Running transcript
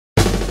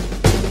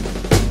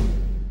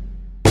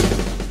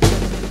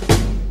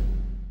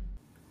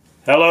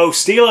Hello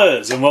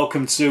Steelers, and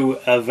welcome to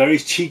a very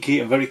cheeky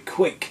and very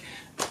quick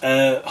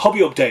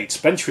hobby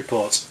update, bench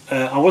report.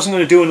 I wasn't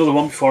going to do another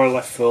one before I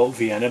left for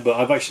Vienna, but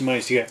I've actually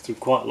managed to get through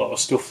quite a lot of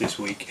stuff this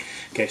week,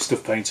 get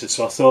stuff painted,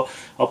 so I thought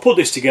I'll put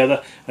this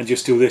together and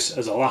just do this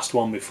as a last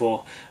one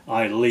before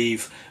I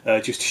leave,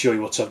 just to show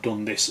you what I've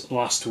done this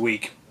last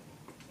week.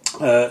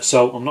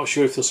 So I'm not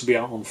sure if this will be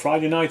out on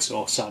Friday night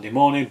or Saturday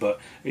morning,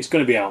 but it's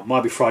going to be out.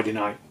 Might be Friday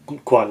night,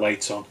 quite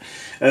late on.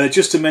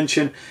 Just to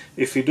mention,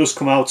 if it does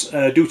come out,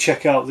 do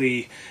check out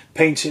the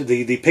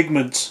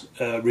pigment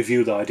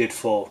review that I did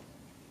for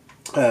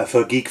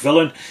Geek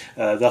Villain.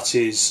 That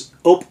is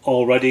up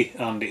already,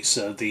 and it's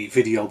the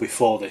video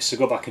before this, so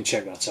go back and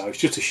check that out. It's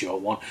just a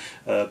short one,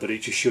 but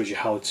it just shows you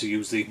how to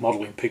use the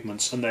modelling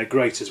pigments, and they're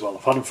great as well.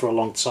 I've had them for a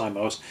long time.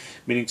 I was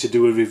meaning to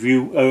do a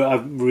review.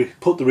 I've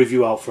put the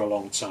review out for a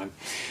long time,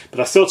 but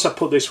I thought I'd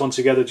put this one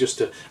together just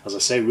to, as I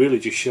say, really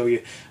just show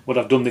you what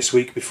I've done this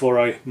week before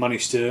I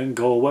managed to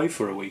go away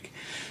for a week.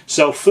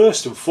 So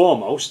first and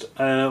foremost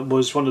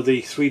was one of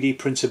the 3D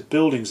printed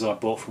buildings that I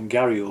bought from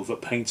Gary over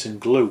at Paint and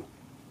Glue.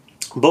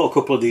 Bought a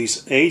couple of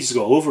these ages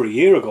ago, over a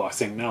year ago I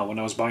think now, when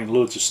I was buying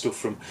loads of stuff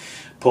from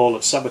Paul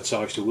at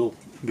Sabotage, who will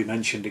be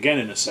mentioned again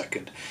in a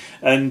second.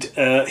 And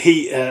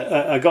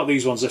I got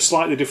these ones. They're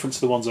slightly different to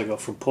the ones I got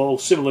from Paul,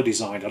 similar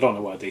design. I don't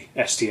know where the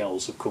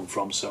STLs have come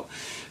from, so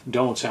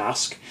don't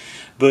ask.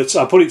 But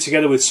I put it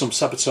together with some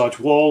Sabotage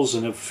walls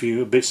and a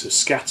few bits of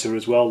scatter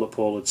as well that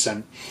Paul had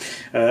sent,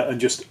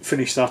 and just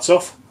finished that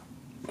off.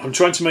 I'm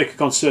trying to make a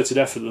concerted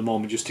effort at the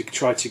moment just to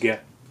try to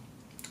get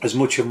as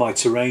much of my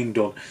terrain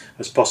done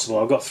as possible.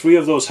 I've got 3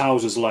 of those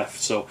houses left,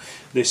 so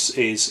this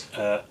is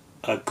a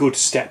good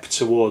step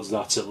towards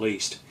that at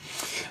least.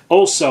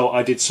 Also,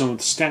 I did some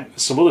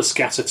other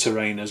scatter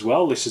terrain as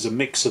well. This is a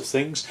mix of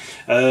things.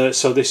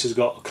 So this has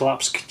got a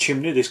collapsed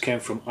chimney. This came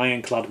from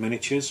Ironclad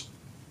Miniatures.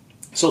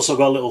 It's also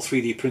got a little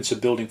 3D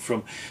printed building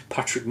from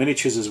Patrick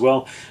Miniatures as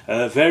well.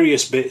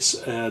 Various bits,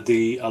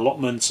 the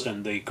allotments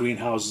and the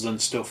greenhouses and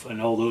stuff,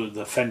 and all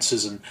the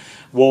fences and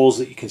walls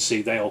that you can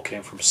see, they all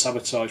came from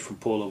Sabotage, from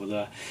Paul over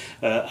there.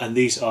 And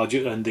these are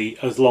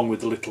along with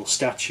the little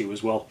statue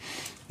as well.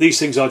 These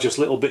things are just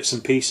little bits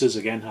and pieces.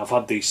 Again, I've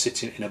had these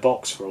sitting in a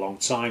box for a long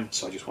time,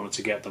 so I just wanted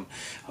to get them.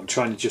 I'm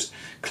trying to just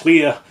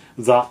clear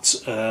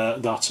that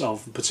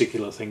of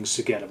particular things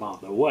to get them out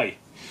of the way.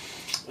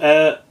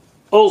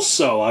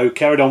 Also, I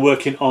carried on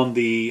working on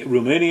the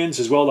Romanians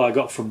as well that I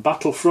got from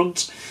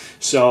Battlefront.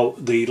 So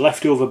the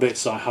leftover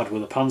bits I had were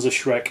the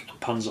Panzerschreck and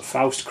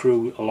Panzerfaust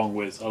crew, along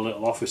with a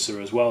little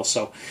officer as well.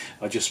 So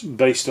I just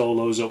based all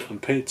those up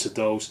and painted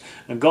those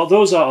and got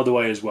those out of the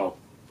way as well.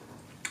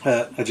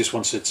 I just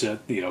wanted to,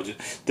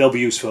 they'll be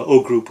used for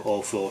O group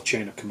or for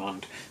chain of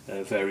command,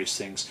 various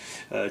things.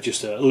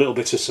 Just a little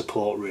bit of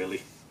support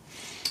really.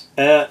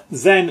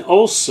 Then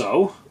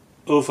also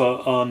over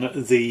on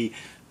the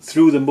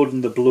Through the Mud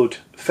and the Blood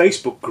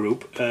Facebook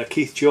group,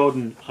 Keith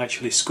Jordan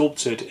actually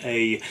sculpted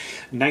a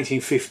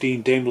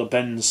 1915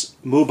 Daimler-Benz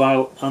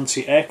mobile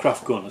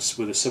anti-aircraft gun with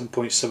a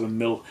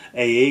 7.7mm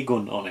AA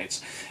gun on it.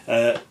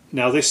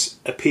 Now this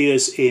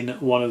appears in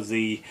one of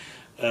the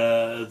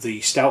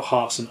Stout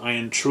Hearts and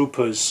Iron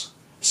Troopers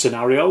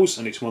scenarios,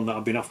 and it's one that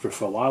I've been after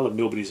for a while and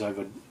nobody's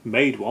ever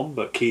made one,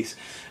 but Keith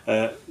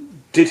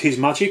did his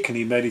magic and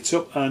he made it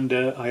up, and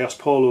I asked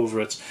Paul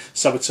over at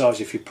Sabotage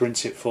if he'd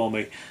print it for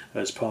me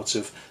as part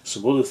of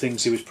some other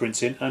things he was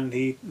printing, and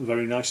he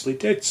very nicely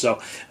did. So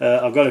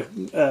I've got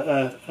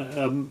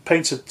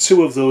painted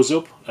 2 of those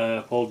up.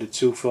 Paul did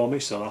 2 for me,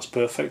 so that's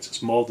perfect.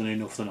 It's more than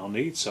enough than I'll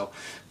need, so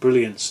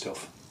brilliant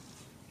stuff.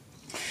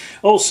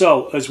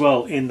 Also, as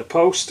well, in the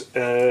post,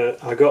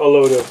 I got a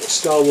load of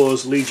Star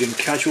Wars Legion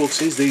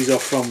casualties. These are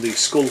from the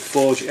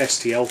Skullforge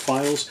STL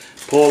files.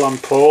 Paul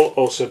and Paul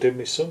also did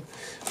me some.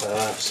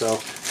 So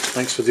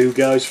thanks for you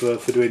guys for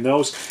doing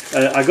those.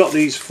 I got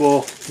these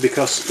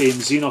because in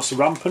Xenos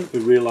Rampant we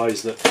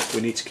realised that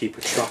we need to keep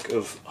a track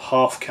of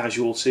half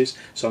casualties,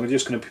 so I'm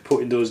just going to be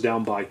putting those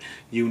down by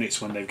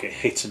units when they get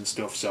hit and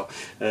stuff, so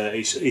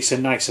it's a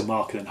nicer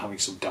marker than having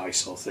some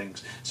dice or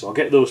things, so I'll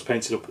get those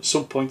painted up at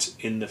some point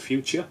in the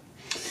future.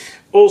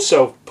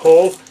 Also,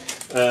 Paul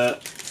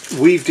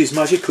weaved his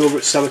magic over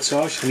at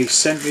Sabotage and he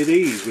sent me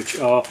these, which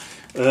are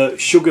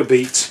sugar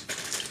beet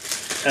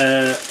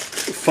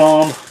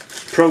farm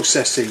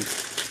processing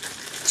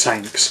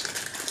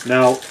tanks.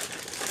 Now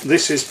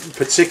this is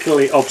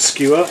particularly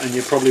obscure and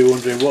you're probably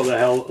wondering what the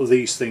hell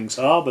these things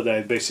are, but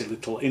they're basically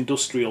little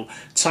industrial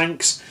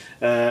tanks.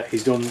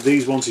 He's done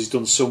these ones, he's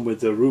done some with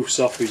the roofs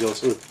off, he's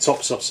also the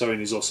tops off, sorry, and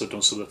he's also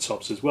done some of the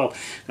tops as well.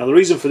 Now the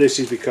reason for this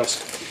is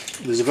because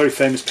there's a very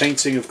famous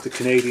painting of the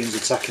Canadians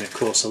attacking at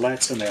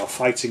Courcelette and they are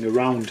fighting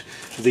around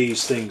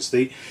these things.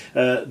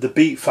 The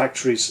beet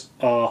factories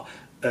are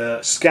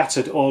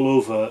scattered all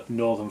over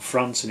northern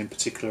France and in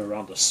particular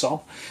around the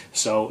Somme,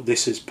 so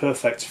this is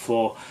perfect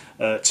for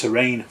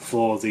terrain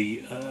for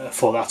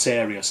that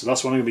area, so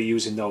that's what I'm going to be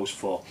using those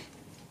for.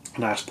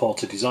 and I asked Paul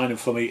to design them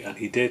for me, and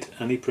he did,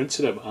 and he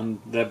printed them,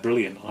 and they're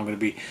brilliant. I'm going to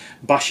be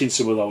bashing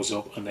some of those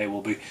up, and they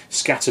will be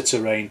scatter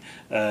terrain,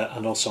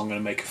 and also I'm going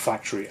to make a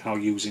factory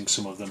out using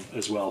some of them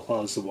as well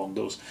as the one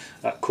does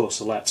at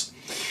Courcelette.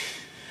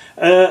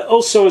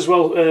 Also as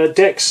well,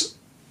 decks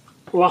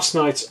last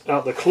night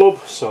at the club,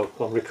 so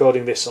I'm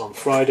recording this on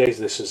Friday.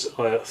 This is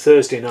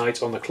Thursday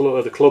night on the club.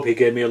 At the club, he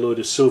gave me a load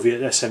of Soviet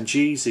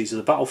SMGs. These are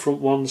the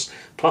Battlefront ones,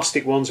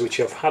 plastic ones,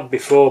 which I've had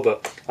before,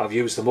 but I've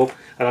used them up.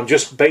 And I'm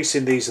just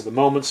basing these at the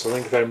moment. So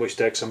thank you very much,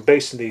 Dex. I'm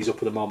basing these up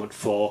at the moment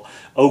for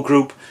O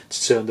Group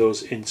to turn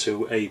those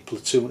into a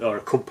platoon or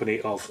a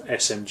company of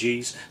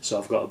SMGs. So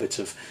I've got a bit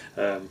of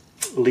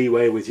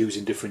leeway with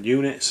using different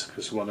units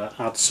because I want to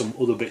add some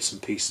other bits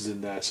and pieces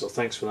in there. So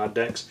thanks for that,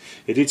 Dex.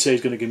 He did say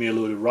he's going to give me a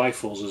load of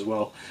rifles as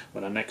well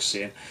when I next see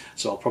him,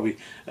 so I'll probably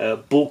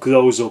bulk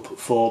those up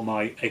for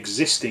my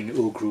existing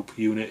O Group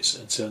units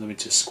and turn them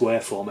into square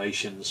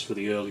formations for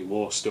the early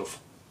war stuff.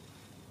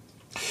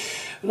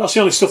 And that's the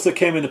only stuff that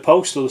came in the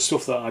post, or the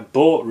stuff that I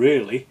bought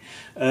really.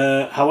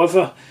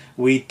 However,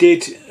 we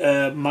did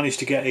manage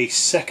to get a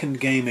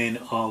second game in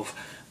of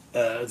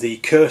the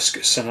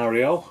Kursk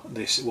scenario.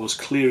 This was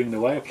clearing the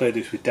way. I played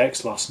this with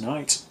Dex last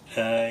night.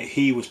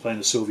 He was playing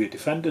the Soviet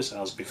defenders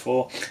as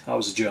before. I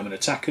was the German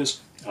attackers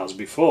as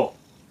before.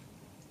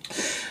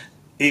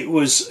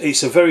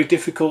 It's a very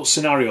difficult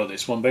scenario,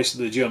 this one.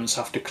 Basically the Germans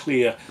have to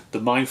clear the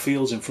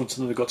minefields in front of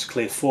them. They've got to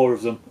clear 4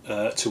 of them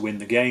to win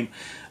the game.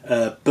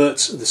 But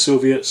the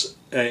Soviets,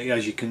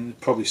 as you can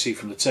probably see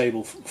from the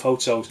table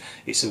photos,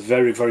 it's a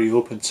very, very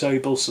open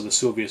table, so the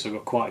Soviets have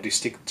got quite a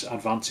distinct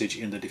advantage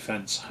in the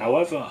defence.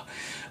 However,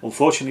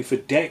 unfortunately for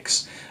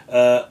Dex,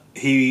 I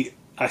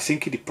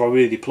think he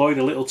probably deployed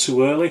a little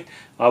too early.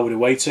 I would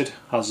have waited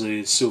as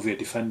the Soviet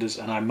defenders,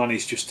 and I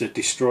managed just to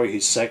destroy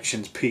his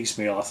sections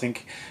piecemeal. I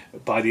think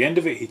by the end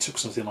of it he took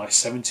something like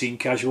 17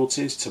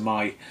 casualties to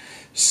my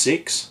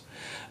 6.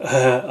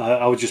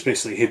 I was just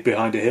basically hid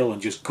behind a hill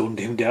and just gunned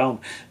him down.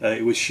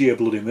 It was sheer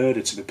bloody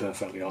murder, to be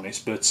perfectly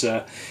honest, but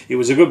it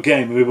was a good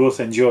game and we both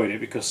enjoyed it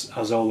because,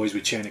 as always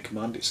with Chain of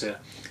Command, it's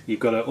you've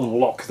got to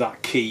unlock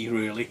that key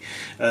really,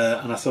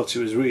 and I thought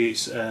it was really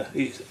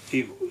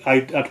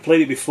I'd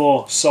played it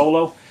before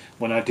solo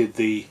when I did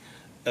the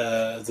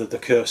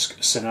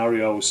Kursk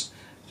scenarios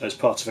as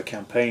part of a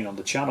campaign on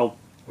the channel,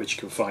 which you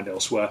can find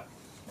elsewhere.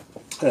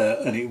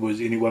 And it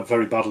went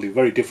very badly,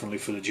 very differently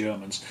for the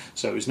Germans.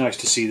 So it was nice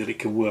to see that it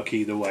can work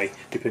either way,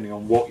 depending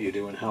on what you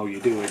do and how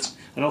you do it,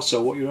 and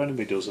also what your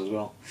enemy does as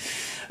well.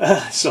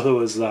 So there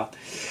was that.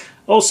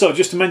 Also,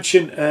 just to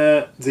mention,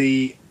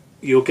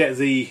 you'll get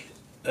the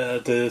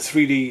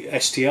 3D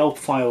STL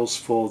files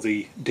for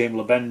the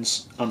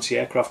Daimler-Benz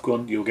anti-aircraft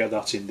gun. You'll get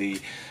that in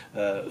the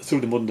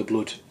Through the Mud and the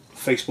Blood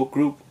Facebook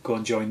group. Go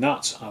and join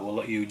that. I will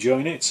let you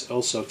join it.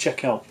 Also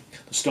check out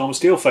the Storm of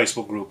Steel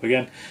Facebook group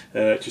again.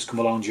 Just come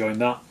along, join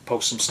that,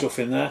 post some stuff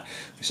in there.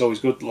 It's always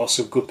good. Lots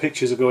of good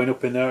pictures are going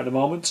up in there at the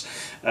moment.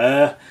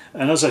 And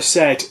as I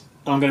said,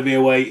 I'm going to be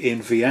away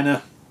in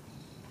Vienna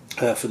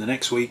for the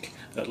next week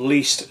at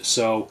least,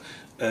 so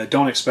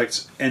don't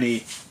expect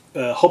any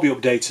hobby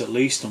update at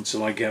least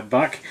until I get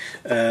back.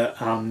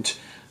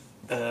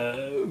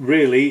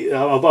 Really,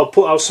 I'll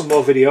put out some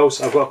more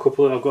videos. I've got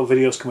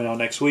videos coming out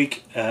next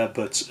week,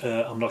 but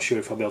I'm not sure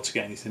if I'll be able to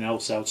get anything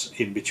else out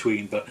in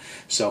between. But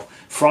so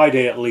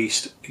Friday at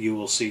least you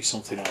will see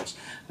something else.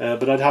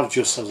 But I'd have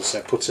just, as I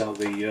said, put out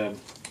the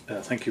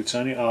thank you,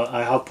 Tony.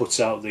 I have put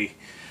out the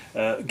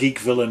Geek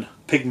Villain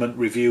Pigment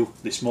review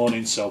this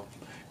morning, so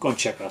go and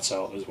check that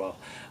out as well.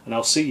 And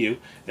I'll see you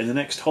in the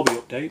next hobby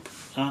update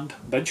and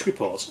bench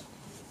report.